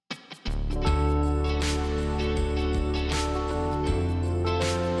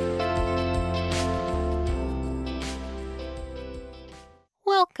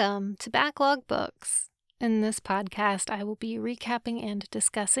Welcome to Backlog Books. In this podcast, I will be recapping and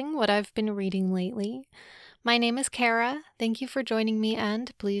discussing what I've been reading lately. My name is Kara. Thank you for joining me,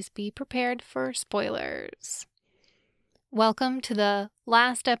 and please be prepared for spoilers. Welcome to the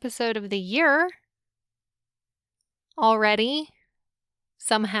last episode of the year. Already.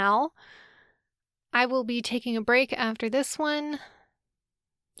 Somehow. I will be taking a break after this one,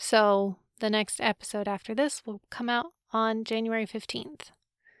 so the next episode after this will come out on January 15th.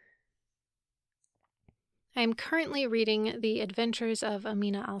 I am currently reading The Adventures of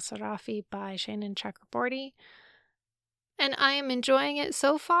Amina Al-Sarafi by Shannon Chakraborty, and I am enjoying it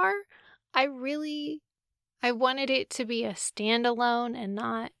so far. I wanted it to be a standalone and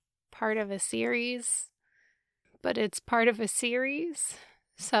not part of a series, but it's part of a series,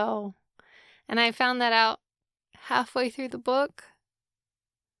 and I found that out halfway through the book.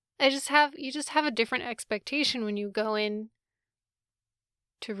 You just have a different expectation when you go in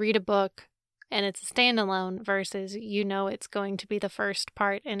to read a book and it's a standalone versus it's going to be the first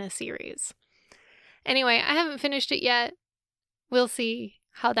part in a series. Anyway, I haven't finished it yet. We'll see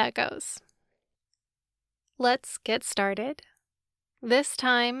how that goes. Let's get started. This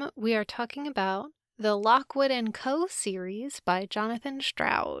time we are talking about the Lockwood Co. series by Jonathan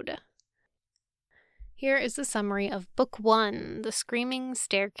Stroud. Here is the summary of Book 1, The Screaming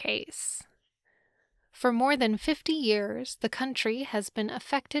Staircase. For more than 50 years, the country has been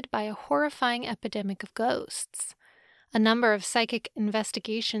affected by a horrifying epidemic of ghosts. A number of psychic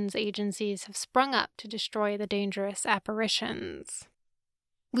investigations agencies have sprung up to destroy the dangerous apparitions.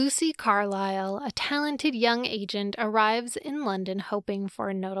 Lucy Carlyle, a talented young agent, arrives in London hoping for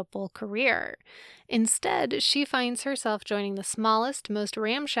a notable career. Instead, she finds herself joining the smallest, most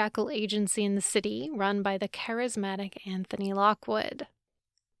ramshackle agency in the city, run by the charismatic Anthony Lockwood.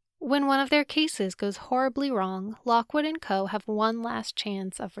 When one of their cases goes horribly wrong, Lockwood & Co. have one last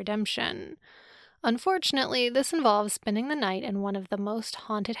chance of redemption. Unfortunately, this involves spending the night in one of the most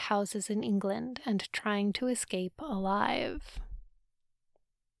haunted houses in England and trying to escape alive.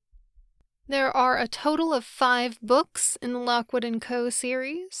 There are a total of 5 books in the Lockwood & Co.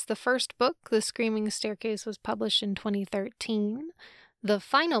 series. The first book, The Screaming Staircase, was published in 2013. The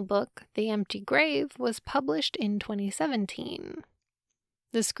final book, The Empty Grave, was published in 2017.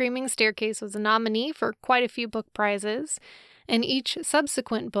 The Screaming Staircase was a nominee for quite a few book prizes, and each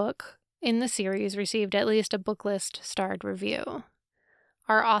subsequent book in the series received at least a Booklist-starred review.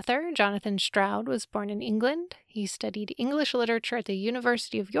 Our author, Jonathan Stroud, was born in England. He studied English literature at the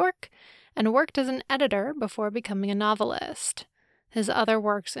University of York and worked as an editor before becoming a novelist. His other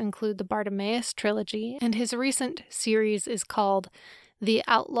works include the Bartimaeus trilogy, and his recent series is called The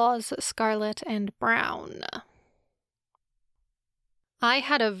Outlaws Scarlet and Brown. I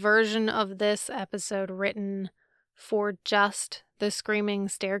had a version of this episode written for just The Screaming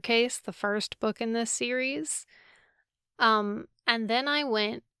Staircase, the first book in this series. And then I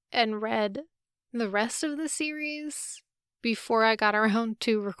went and read the rest of the series before I got around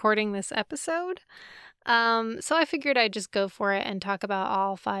to recording this episode. So I figured I'd just go for it and talk about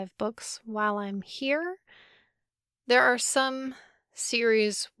all 5 books while I'm here. There are some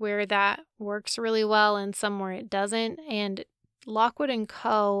series where that works really well and some where it doesn't, and Lockwood &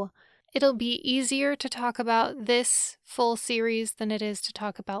 Co., it'll be easier to talk about this full series than it is to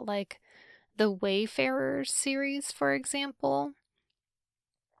talk about, like, the Wayfarers series, for example,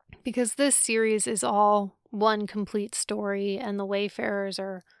 because this series is all one complete story, and the Wayfarers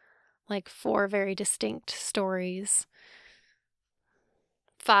are like 4 very distinct stories.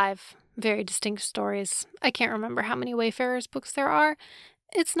 5 very distinct stories. I can't remember how many Wayfarers books there are.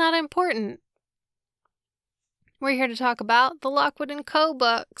 It's not important. We're here to talk about the Lockwood & Co.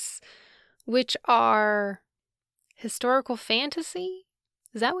 books, which are historical fantasy.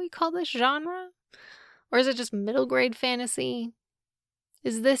 Is that what we call this genre? Or is it just middle grade fantasy?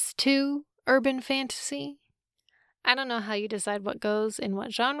 Is this too urban fantasy? I don't know how you decide what goes in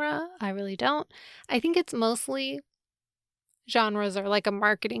what genre. I really don't. I think it's mostly genres are like a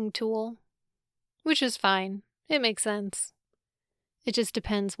marketing tool, which is fine. It makes sense. It just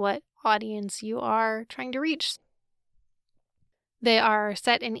depends what audience you are trying to reach. They are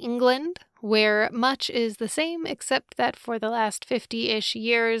set in England, where much is the same, except that for the last 50-ish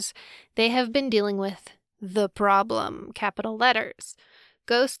years, they have been dealing with the problem, capital letters.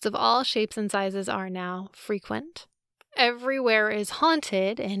 Ghosts of all shapes and sizes are now frequent. Everywhere is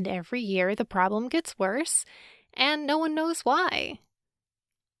haunted, and every year the problem gets worse, and no one knows why.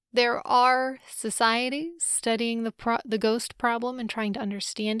 There are societies studying the ghost problem and trying to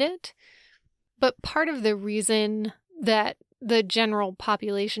understand it, but part of the reason that the general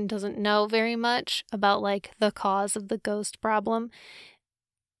population doesn't know very much about, like, the cause of the ghost problem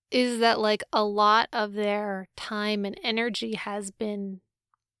is that like a lot of their time and energy has been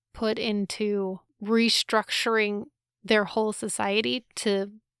put into restructuring their whole society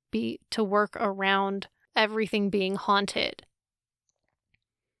to work around everything being haunted.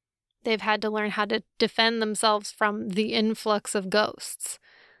 They've had to learn how to defend themselves from the influx of ghosts,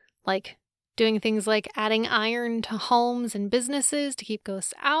 like doing things like adding iron to homes and businesses to keep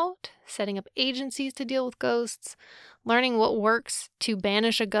ghosts out, setting up agencies to deal with ghosts, learning what works to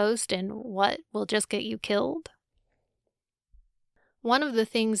banish a ghost and what will just get you killed. One of the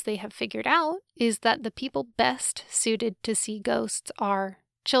things they have figured out is that the people best suited to see ghosts are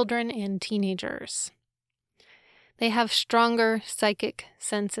children and teenagers. They have stronger psychic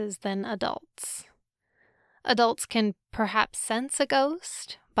senses than adults. Adults can perhaps sense a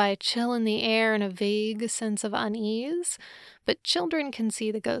ghost by a chill in the air and a vague sense of unease, but children can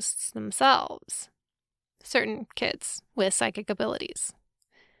see the ghosts themselves. Certain kids with psychic abilities.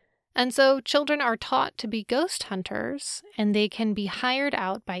 And so children are taught to be ghost hunters, and they can be hired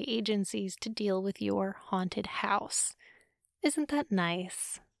out by agencies to deal with your haunted house. Isn't that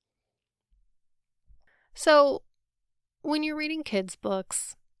nice? So, when you're reading kids'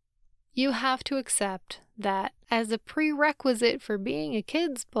 books, you have to accept that as a prerequisite for being a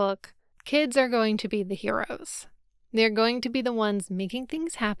kid's book, kids are going to be the heroes. They're going to be the ones making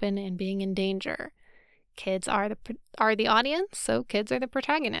things happen and being in danger. Kids are the audience, so kids are the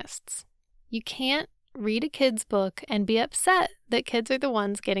protagonists. You can't read a kid's book and be upset that kids are the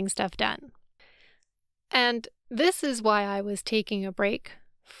ones getting stuff done. And this is why I was taking a break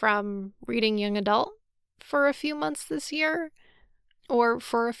from reading young adult for a few months this year, or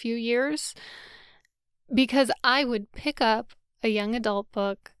for a few years, because I would pick up a young adult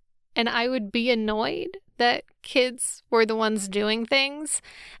book and I would be annoyed that kids were the ones doing things,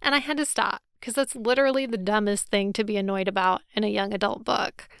 and I had to stop. Because that's literally the dumbest thing to be annoyed about in a young adult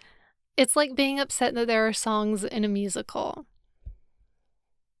book. It's like being upset that there are songs in a musical.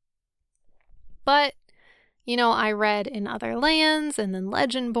 But, I read In Other Lands, and then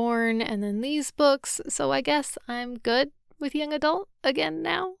Legendborn, and then these books, so I guess I'm good with young adult again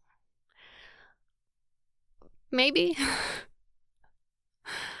now. Maybe.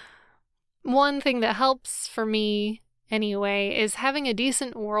 One thing that helps for me anyway, is having a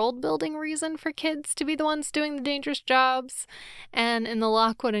decent world-building reason for kids to be the ones doing the dangerous jobs. And in the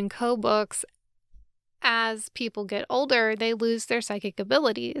Lockwood Co. books, as people get older, they lose their psychic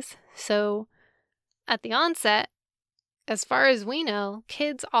abilities. So, at the onset, as far as we know,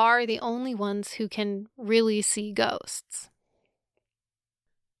 kids are the only ones who can really see ghosts.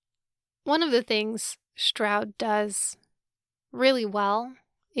 One of the things Stroud does really well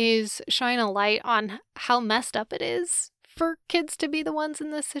is shine a light on how messed up it is for kids to be the ones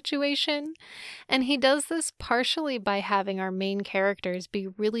in this situation. And he does this partially by having our main characters be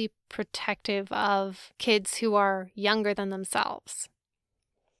really protective of kids who are younger than themselves.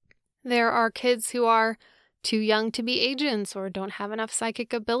 There are kids who are too young to be agents, or don't have enough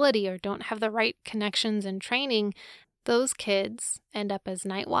psychic ability, or don't have the right connections and training. Those kids end up as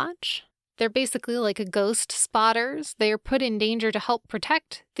Night Watch. They're basically like a ghost spotters. They are put in danger to help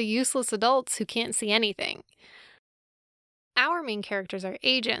protect the useless adults who can't see anything. Our main characters are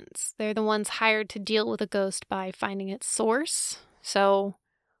agents. They're the ones hired to deal with a ghost by finding its source. So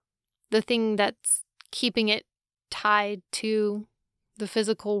the thing that's keeping it tied to the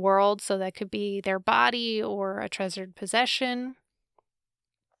physical world, so that could be their body or a treasured possession.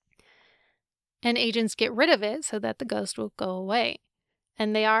 And agents get rid of it so that the ghost will go away.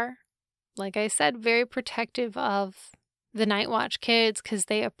 And they are, like I said, very protective of the Night Watch kids because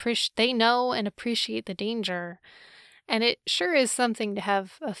they know and appreciate the danger. And it sure is something to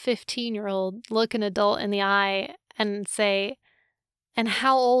have a 15-year-old look an adult in the eye and say, "And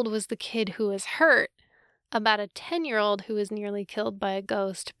how old was the kid who was hurt?" about a 10-year-old who was nearly killed by a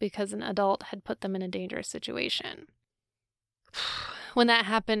ghost because an adult had put them in a dangerous situation. When that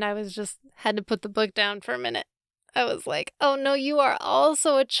happened, I had to put the book down for a minute. I was like, oh no, you are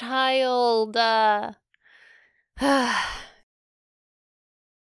also a child. The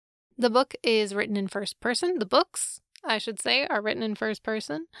book is written in first person. The books, I should say, are written in first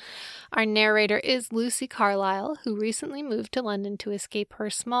person. Our narrator is Lucy Carlyle, who recently moved to London to escape her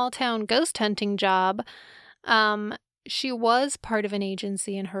small-town ghost hunting job. She was part of an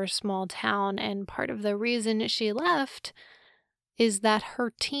agency in her small town, and part of the reason she left is that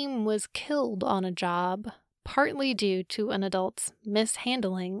her team was killed on a job, partly due to an adult's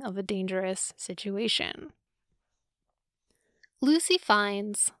mishandling of a dangerous situation. Lucy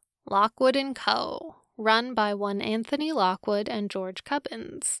finds Lockwood & Co., run by one Anthony Lockwood and George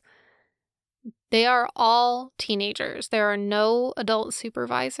Cubbins. They are all teenagers. There are no adult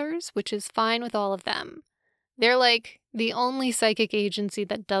supervisors, which is fine with all of them. They're like the only psychic agency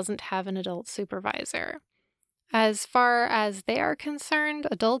that doesn't have an adult supervisor. As far as they are concerned,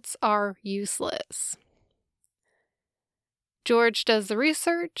 adults are useless. George does the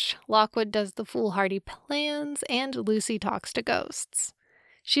research, Lockwood does the foolhardy plans, and Lucy talks to ghosts.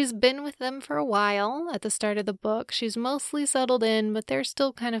 She's been with them for a while. At the start of the book, she's mostly settled in, but they're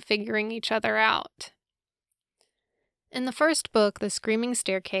still kind of figuring each other out. In the first book, The Screaming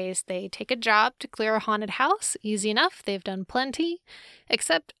Staircase, they take a job to clear a haunted house. Easy enough, they've done plenty.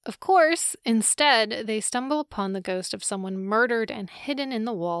 Except, of course, instead, they stumble upon the ghost of someone murdered and hidden in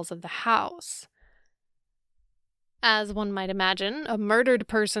the walls of the house. As one might imagine, a murdered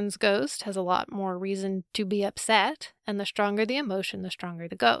person's ghost has a lot more reason to be upset, and the stronger the emotion, the stronger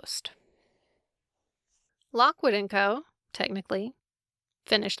the ghost. Lockwood Co., technically,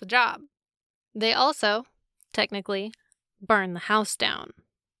 finished the job. They also, technically, burn the house down.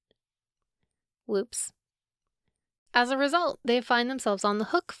 Whoops. As a result, they find themselves on the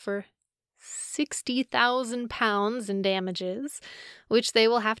hook for £60,000 in damages, which they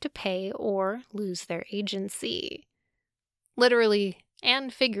will have to pay or lose their agency. Literally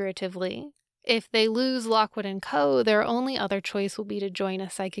and figuratively, if they lose Lockwood & Co., their only other choice will be to join a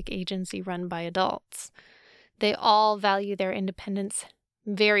psychic agency run by adults. They all value their independence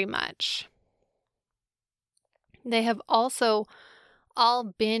very much. They have also all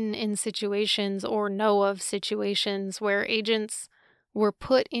been in situations or know of situations where agents were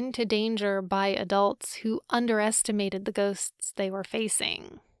put into danger by adults who underestimated the ghosts they were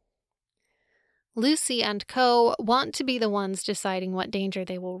facing. Lucy and Co. want to be the ones deciding what danger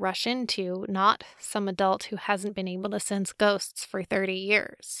they will rush into, not some adult who hasn't been able to sense ghosts for 30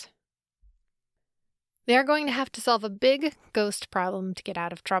 years. They are going to have to solve a big ghost problem to get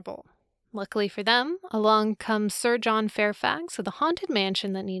out of trouble. Luckily for them, along comes Sir John Fairfax with a haunted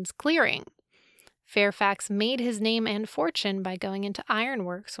mansion that needs clearing. Fairfax made his name and fortune by going into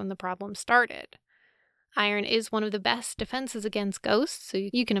ironworks when the problem started. Iron is one of the best defenses against ghosts, so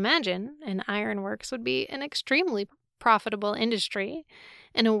you can imagine an ironworks would be an extremely profitable industry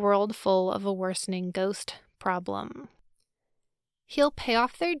in a world full of a worsening ghost problem. He'll pay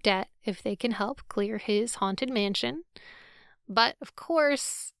off their debt if they can help clear his haunted mansion, but of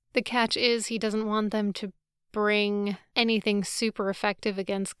course, the catch is he doesn't want them to bring anything super effective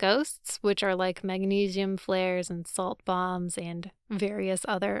against ghosts, which are like magnesium flares and salt bombs and various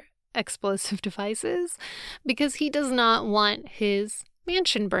other explosive devices, because he does not want his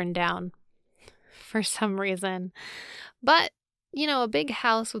mansion burned down for some reason. But, a big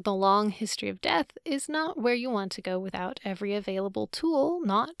house with a long history of death is not where you want to go without every available tool,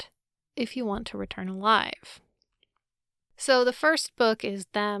 not if you want to return alive. So the first book is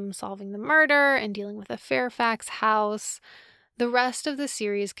them solving the murder and dealing with a Fairfax house. The rest of the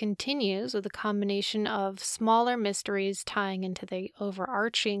series continues with a combination of smaller mysteries tying into the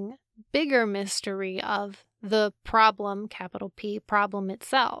overarching, bigger mystery of the problem, capital P, problem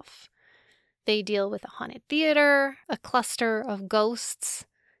itself. They deal with a haunted theater, a cluster of ghosts,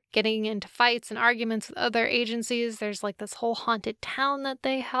 getting into fights and arguments with other agencies. There's like this whole haunted town that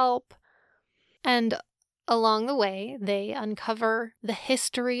they help. And along the way, they uncover the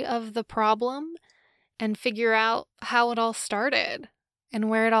history of the problem and figure out how it all started and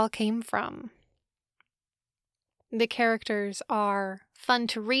where it all came from. The characters are fun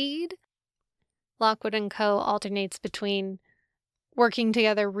to read. Lockwood & Co. alternates between working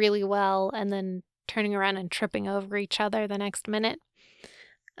together really well and then turning around and tripping over each other the next minute.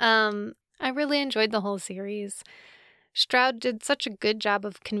 I really enjoyed the whole series. Stroud did such a good job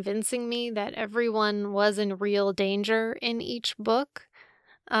of convincing me that everyone was in real danger in each book.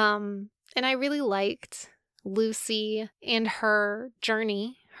 And I really liked Lucy and her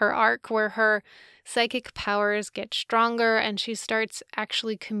journey, her arc, where her psychic powers get stronger and she starts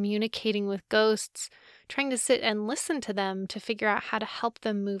actually communicating with ghosts, trying to sit and listen to them to figure out how to help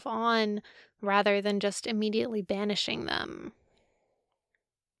them move on rather than just immediately banishing them.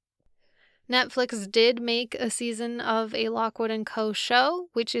 Netflix did make a season of a Lockwood & Co. show,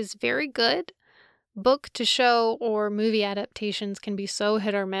 which is very good. Book to show or movie adaptations can be so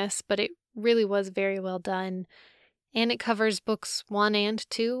hit or miss, but it really was very well done. And it covers books 1 and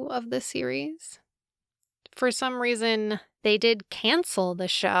 2 of the series. For some reason, they did cancel the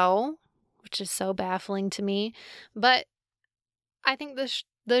show, which is so baffling to me. But I think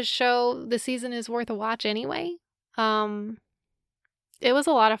the season is worth a watch anyway. It was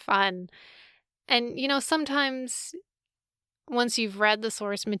a lot of fun. And, sometimes once you've read the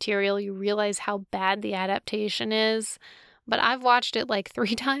source material, you realize how bad the adaptation is. but I've watched it like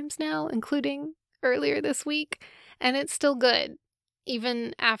 3 times now, including earlier this week, and it's still good,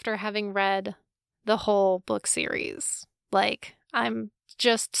 even after having read the whole book series. Like, I'm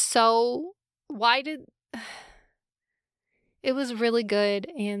just so... It was really good,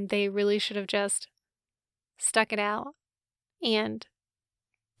 and they really should have just stuck it out and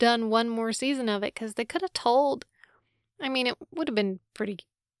done one more season of it, because they could have told... I mean, it would have been pretty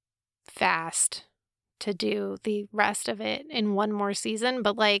fast to do the rest of it in one more season,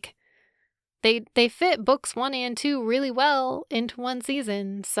 but like, they fit books 1 and 2 really well into one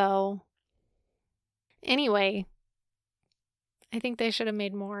season, so... Anyway, I think they should have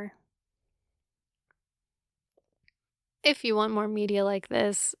made more. If you want more media like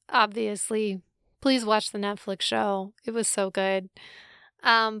this, obviously, please watch the Netflix show. It was so good.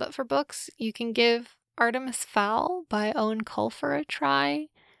 But for books, you can give Artemis Fowl by Owen Colfer a try,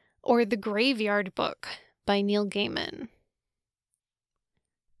 or The Graveyard Book by Neil Gaiman.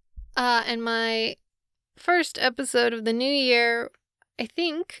 And my first episode of the new year, I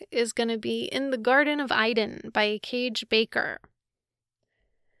think, is going to be In the Garden of Eden by Cage Baker.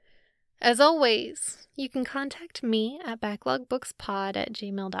 As always, you can contact me at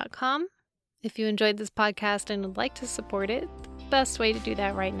backlogbookspod@gmail.com. If you enjoyed this podcast and would like to support it, the best way to do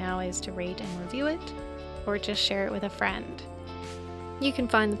that right now is to rate and review it, or just share it with a friend. You can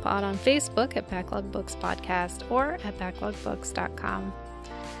find the pod on Facebook at Backlog Books Podcast or at backlogbooks.com.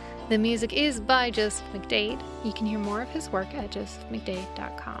 The music is by Joseph McDade. You can hear more of his work at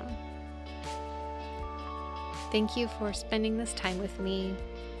josephmcdade.com. Thank you for spending this time with me.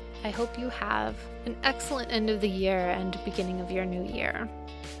 I hope you have an excellent end of the year and beginning of your new year.